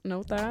just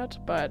note that.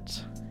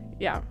 But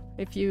yeah,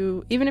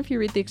 even if you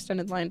read the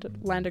extended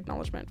land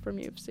acknowledgement from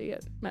U of C,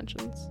 it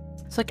mentions.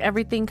 It's like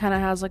everything kind of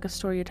has like a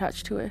story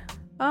attached to it.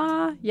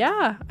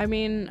 Yeah. I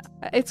mean,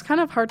 it's kind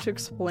of hard to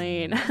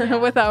explain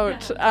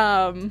without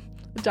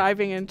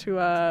diving into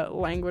a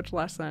language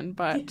lesson,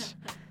 but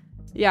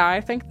yeah,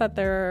 I think that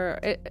they're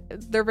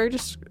very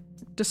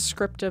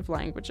descriptive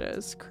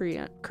languages. Cree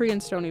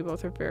and Stoney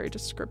both are very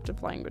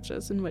descriptive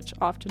languages, in which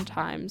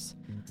oftentimes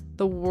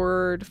the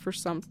word for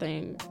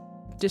something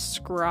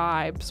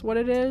describes what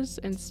it is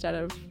instead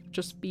of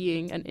just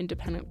being an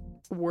independent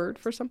word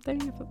for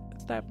something,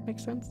 if that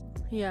makes sense.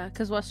 Yeah,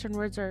 because Western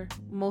words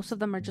most of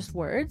them are just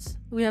words.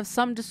 We have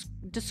some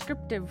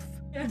descriptive.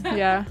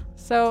 Yeah.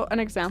 So an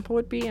example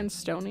would be in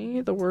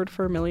Stoney, the word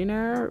for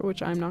millionaire,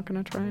 which I'm not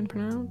going to try and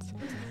pronounce,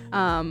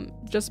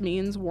 just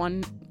means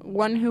one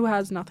who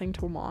has nothing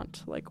to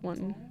want, like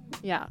one.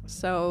 Yeah.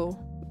 So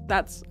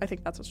I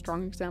think that's a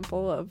strong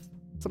example of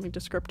something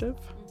descriptive.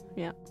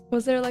 Yeah.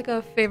 Was there like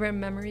a favorite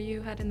memory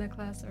you had in the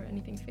class, or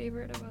anything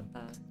favorite about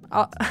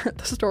that?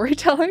 The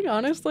storytelling,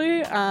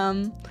 honestly,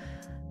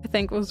 I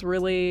think was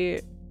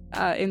really,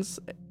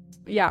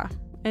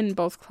 in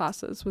both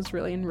classes was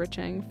really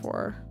enriching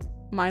for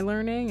my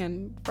learning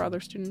and for other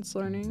students'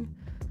 learning.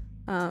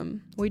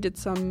 We did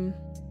some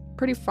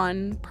pretty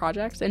fun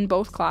projects. In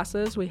both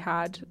classes, we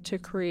had to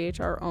create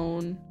our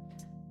own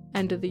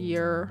end of the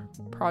year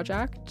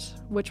project,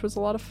 which was a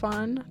lot of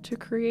fun to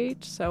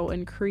create. So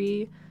in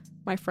Cree,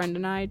 my friend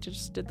and I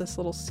just did this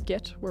little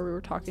skit where we were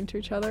talking to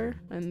each other,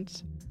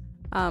 and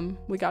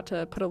we got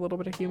to put a little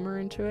bit of humor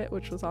into it,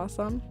 which was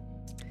awesome.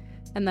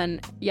 And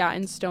then, yeah,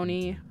 in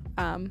Stoney,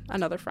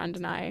 another friend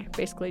and I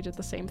basically did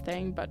the same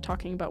thing, but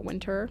talking about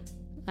winter.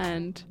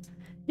 And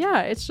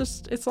yeah, it's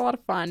a lot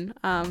of fun.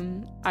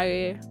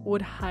 I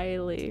would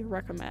highly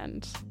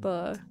recommend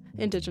the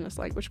Indigenous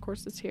language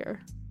courses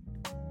here.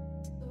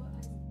 So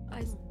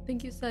I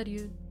think you said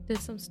you did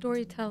some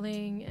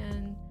storytelling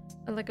and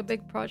like a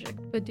big project,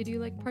 but did you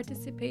like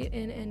participate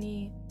in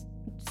any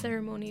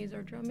ceremonies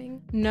or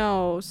drumming?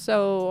 No,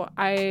 so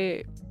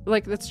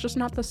that's just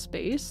not the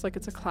space. Like,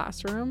 it's a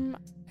classroom.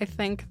 I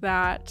think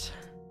that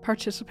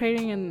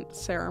participating in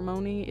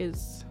ceremony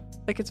is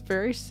like, it's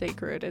very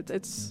sacred.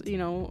 It's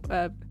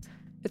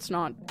it's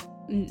not,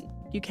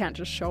 you can't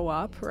just show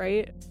up,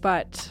 right?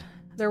 But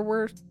there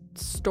were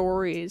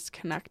stories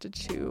connected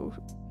to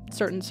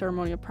certain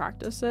ceremonial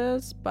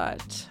practices,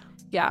 but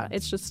yeah,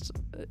 it's just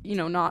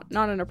not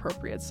an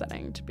appropriate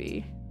setting to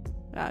be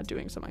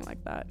doing something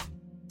like that.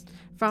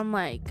 From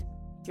like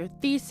your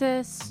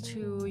thesis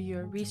to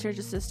your research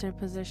assistant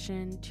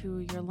position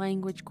to your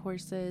language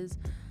courses,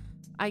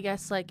 I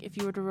guess, like, if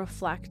you were to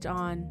reflect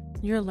on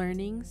your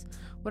learnings,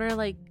 what are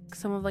like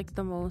some of like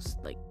the most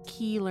like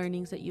key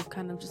learnings that you've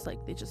kind of just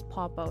like, they just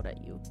pop out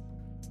at you,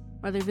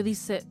 or they really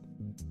sit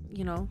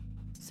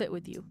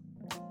with you?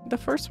 The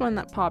first one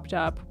that popped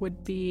up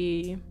would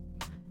be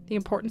the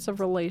importance of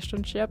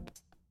relationship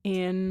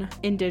in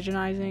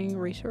indigenizing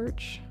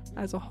research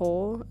as a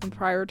whole and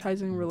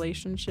prioritizing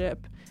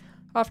relationship.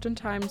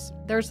 Oftentimes,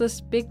 there's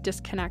this big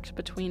disconnect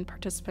between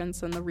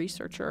participants and the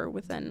researcher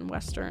within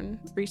Western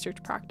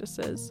research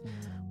practices,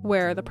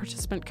 where the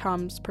participant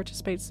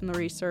participates in the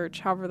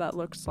research, however that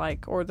looks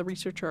like, or the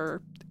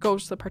researcher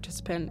goes to the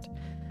participant,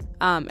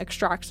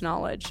 extracts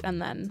knowledge, and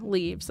then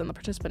leaves, and the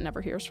participant never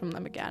hears from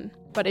them again.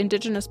 But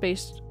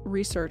indigenous-based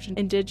research,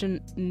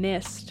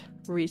 indigenist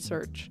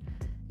research,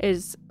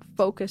 is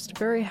focused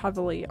very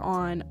heavily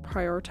on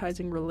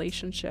prioritizing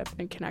relationship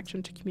and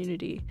connection to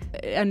community.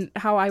 And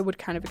how I would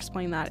kind of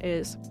explain that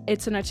is,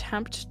 it's an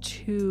attempt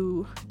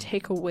to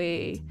take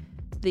away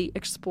the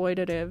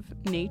exploitative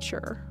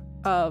nature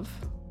of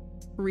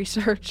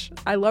research.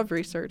 I love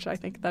research. I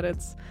think that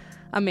it's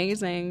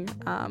amazing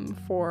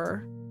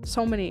for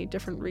so many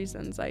different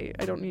reasons. I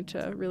don't need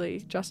to really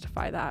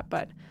justify that,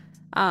 but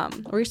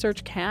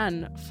research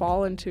can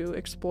fall into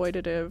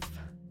exploitative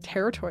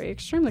territory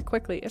extremely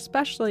quickly,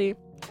 especially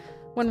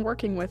when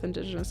working with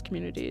Indigenous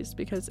communities,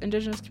 because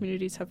Indigenous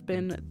communities have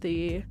been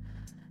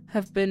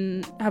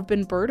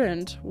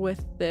burdened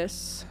with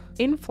this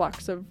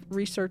influx of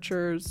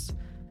researchers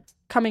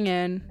coming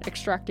in,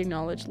 extracting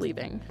knowledge,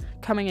 leaving,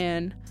 coming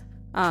in,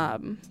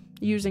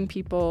 using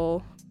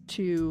people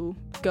to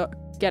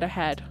get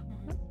ahead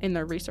in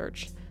their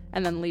research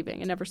and then leaving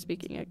and never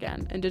speaking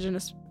again.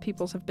 Indigenous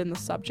peoples have been the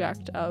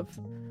subject of,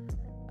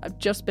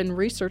 just been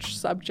research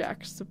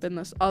subjects, have been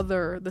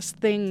this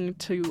thing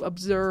to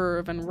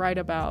observe and write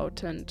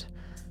about and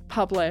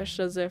publish,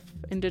 as if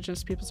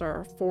Indigenous peoples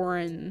are a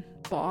foreign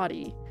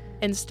body,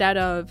 instead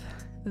of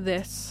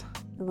this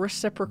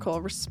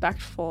reciprocal,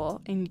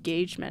 respectful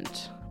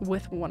engagement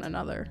with one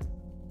another.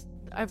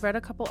 I've read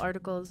a couple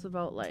articles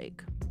about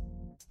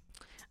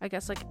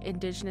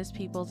Indigenous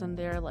peoples and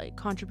their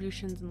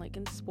contributions and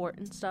in sport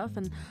and stuff,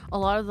 and a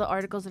lot of the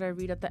articles that I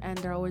read at the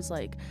end are always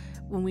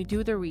when we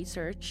do the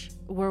research,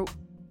 we're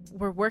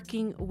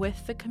working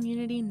with the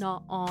community,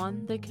 not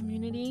on the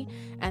community,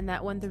 and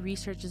that when the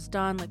research is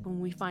done, when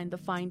we find the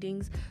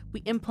findings,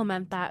 we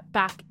implement that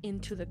back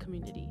into the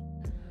community.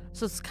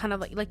 So it's kind of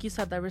like you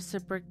said, that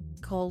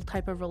reciprocal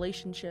type of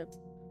relationship.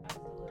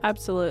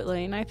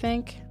 Absolutely. And I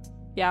think,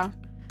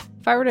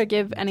 if I were to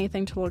give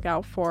anything to look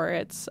out for,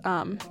 it's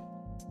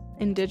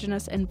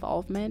Indigenous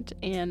involvement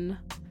in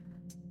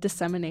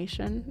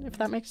dissemination, if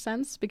that makes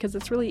sense, because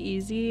it's really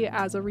easy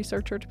as a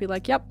researcher to be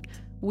like, yep,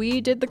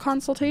 we did the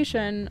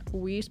consultation,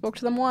 we spoke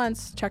to them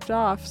once, checked it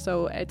off,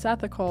 so it's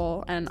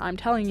ethical, and I'm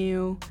telling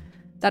you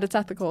that it's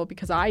ethical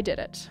because I did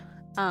it.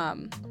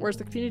 Whereas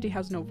the community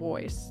has no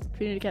voice. The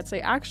community can't say,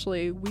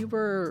 actually, we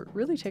were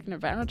really taken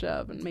advantage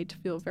of and made to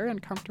feel very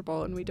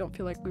uncomfortable, and we don't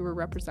feel like we were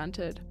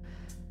represented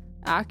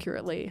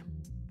accurately.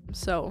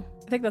 So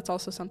I think that's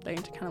also something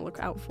to kind of look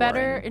out for.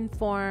 Better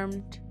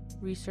informed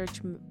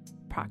research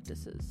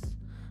practices.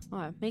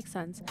 Oh, makes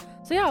sense.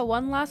 So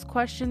one last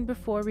question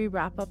before we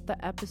wrap up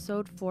the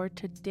episode for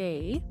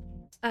today.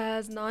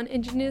 As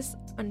non-Indigenous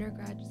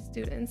undergraduate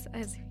students,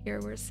 as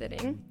here we're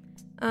sitting,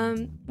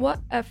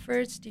 what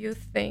efforts do you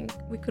think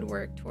we could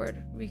work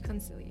toward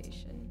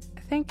reconciliation?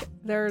 I think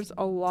there's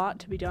a lot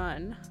to be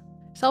done.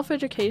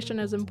 Self-education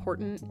is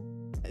important.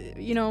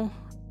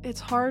 It's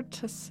hard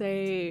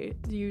to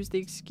use the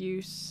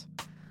excuse,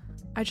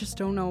 I just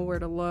don't know where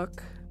to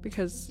look,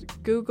 because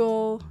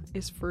Google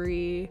is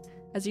free.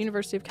 As a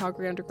University of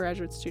Calgary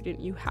undergraduate student,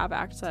 you have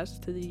access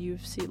to the U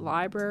of C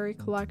library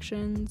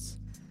collections.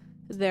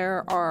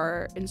 There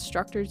are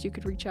instructors you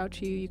could reach out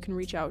to. You can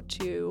reach out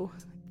to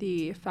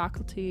the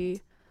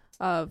Faculty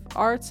of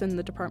Arts in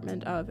the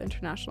Department of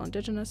International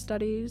Indigenous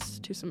Studies,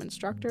 to some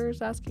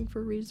instructors asking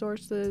for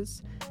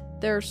resources.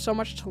 There's so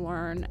much to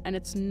learn, and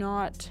it's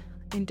not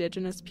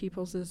Indigenous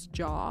peoples'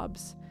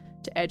 jobs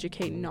to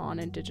educate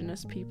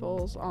non-Indigenous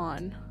peoples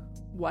on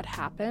what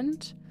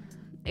happened.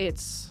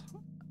 It's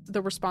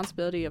the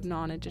responsibility of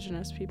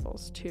non-Indigenous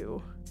peoples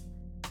to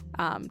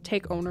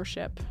take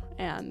ownership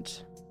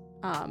and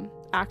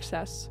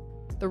access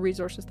the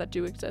resources that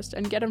do exist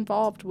and get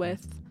involved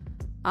with.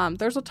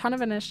 There's a ton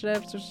of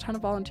initiatives, there's a ton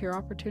of volunteer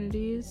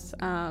opportunities.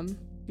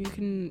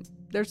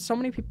 There's so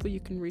many people you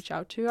can reach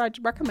out to.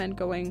 I'd recommend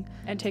going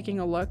and taking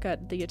a look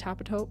at the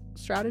Atapatote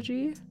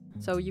strategy.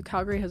 So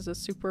UCalgary has a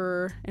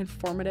super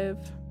informative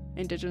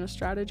Indigenous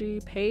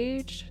strategy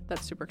page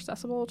that's super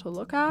accessible to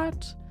look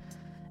at.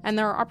 And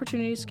there are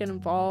opportunities to get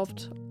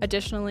involved.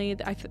 Additionally,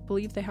 I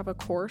believe they have a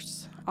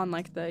course on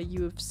the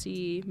U of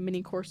C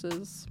mini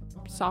courses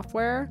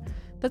software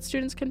that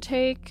students can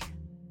take.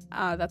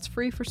 That's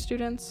free for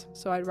students,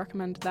 so I'd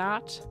recommend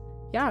that.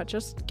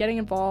 Just getting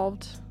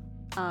involved,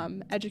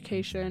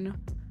 education.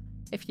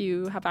 If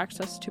you have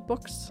access to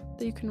books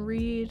that you can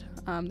read,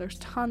 there's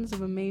tons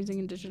of amazing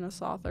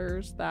Indigenous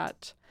authors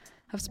that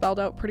have spelled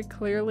out pretty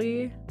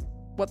clearly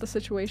what the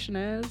situation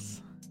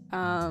is.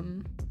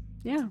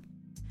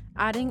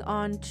 Adding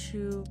on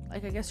to,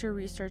 your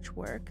research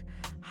work,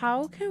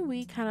 how can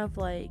we kind of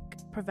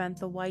prevent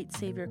the white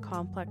savior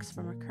complex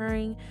from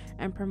occurring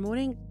and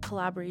promoting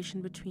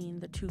collaboration between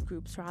the two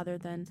groups rather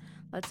than,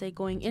 let's say,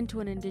 going into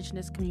an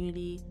Indigenous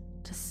community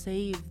to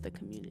save the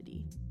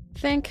community? I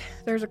think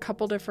there's a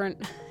couple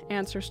different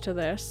answers to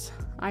this.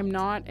 I'm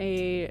not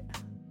a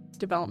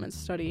development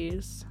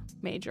studies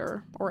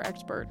major or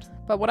expert,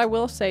 but what I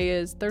will say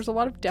is there's a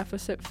lot of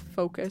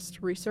deficit-focused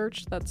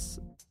research that's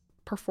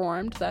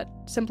performed that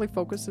simply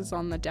focuses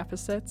on the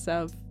deficits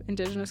of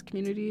Indigenous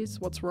communities,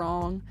 what's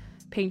wrong,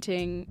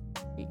 painting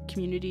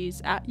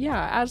communities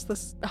as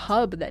this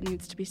hub that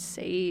needs to be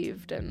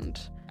saved. And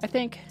I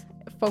think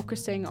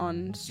focusing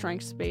on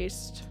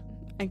strengths-based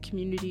and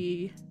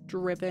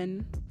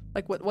community-driven,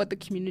 what the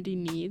community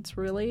needs,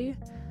 really,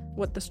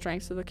 what the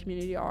strengths of the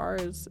community are,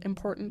 is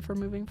important for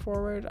moving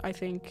forward. I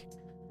think,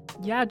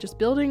 just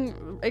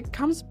building, it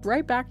comes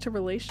right back to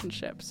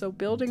relationships. So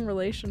building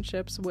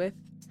relationships with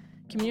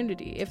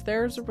community. If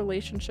there's a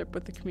relationship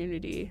with the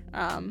community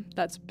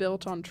that's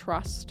built on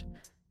trust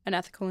and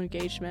ethical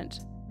engagement,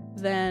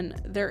 then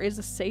there is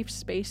a safe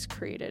space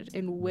created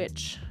in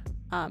which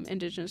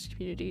Indigenous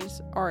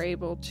communities are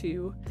able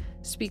to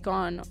speak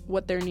on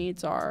what their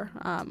needs are,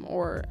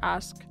 or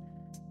ask,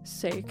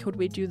 say, could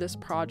we do this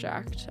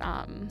project,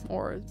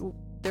 or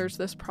there's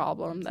this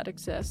problem that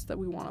exists that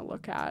we want to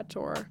look at,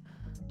 or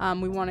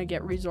we want to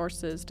get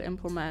resources to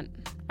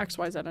implement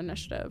XYZ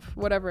initiative,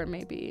 whatever it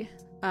may be.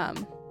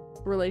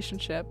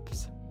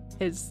 Relationships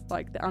is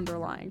like the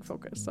underlying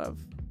focus of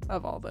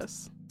all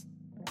this.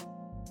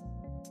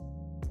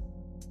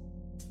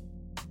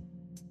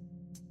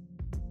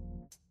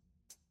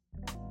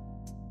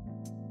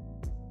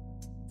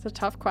 It's a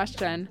tough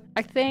question.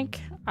 I think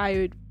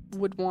I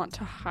would want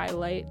to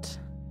highlight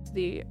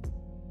the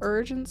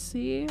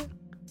urgency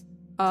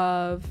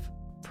of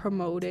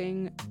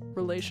promoting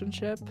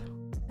relationship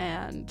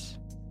and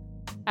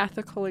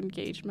ethical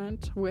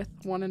engagement with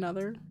one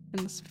another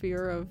in the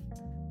sphere of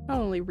not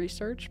only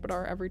research but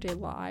our everyday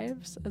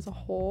lives as a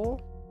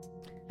whole.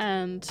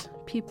 And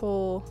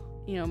people,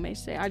 may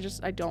say, I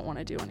don't want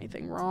to do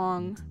anything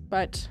wrong,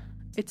 but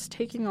it's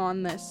taking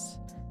on this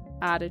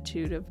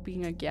attitude of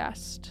being a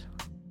guest.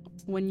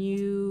 When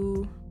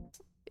you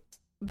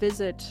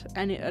visit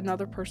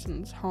another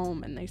person's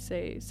home and they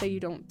say you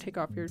don't take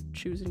off your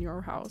shoes in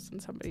your house,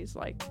 and somebody's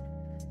like,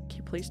 can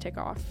you please take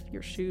off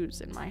your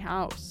shoes in my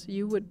house?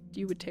 You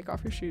would take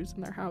off your shoes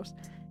in their house.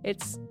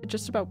 It's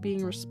just about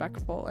being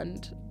respectful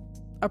and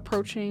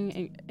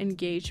approaching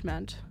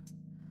engagement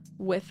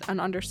with an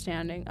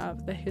understanding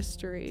of the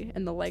history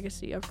and the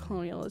legacy of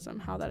colonialism,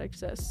 how that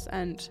exists,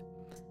 and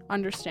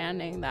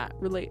understanding that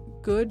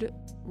good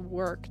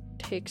work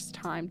takes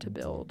time to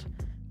build.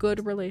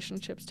 Good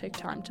relationships take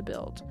time to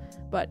build,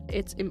 but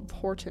it's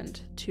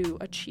important to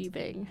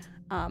achieving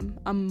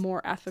a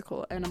more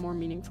ethical and a more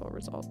meaningful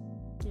result.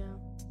 Yeah,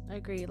 I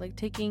agree. Like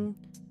taking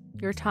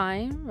your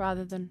time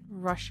rather than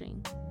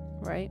rushing,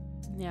 right?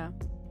 Yeah.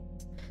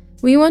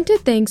 We want to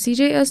thank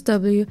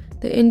CJSW,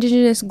 the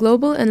Indigenous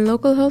Global and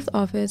Local Health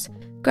Office,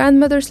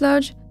 Grandmother's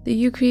Lodge,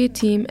 the UCreate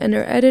team, and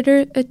our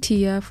editor,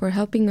 Atia, for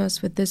helping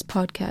us with this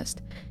podcast.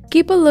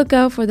 Keep a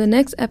lookout for the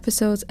next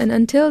episodes, and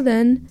until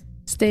then,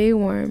 stay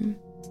warm.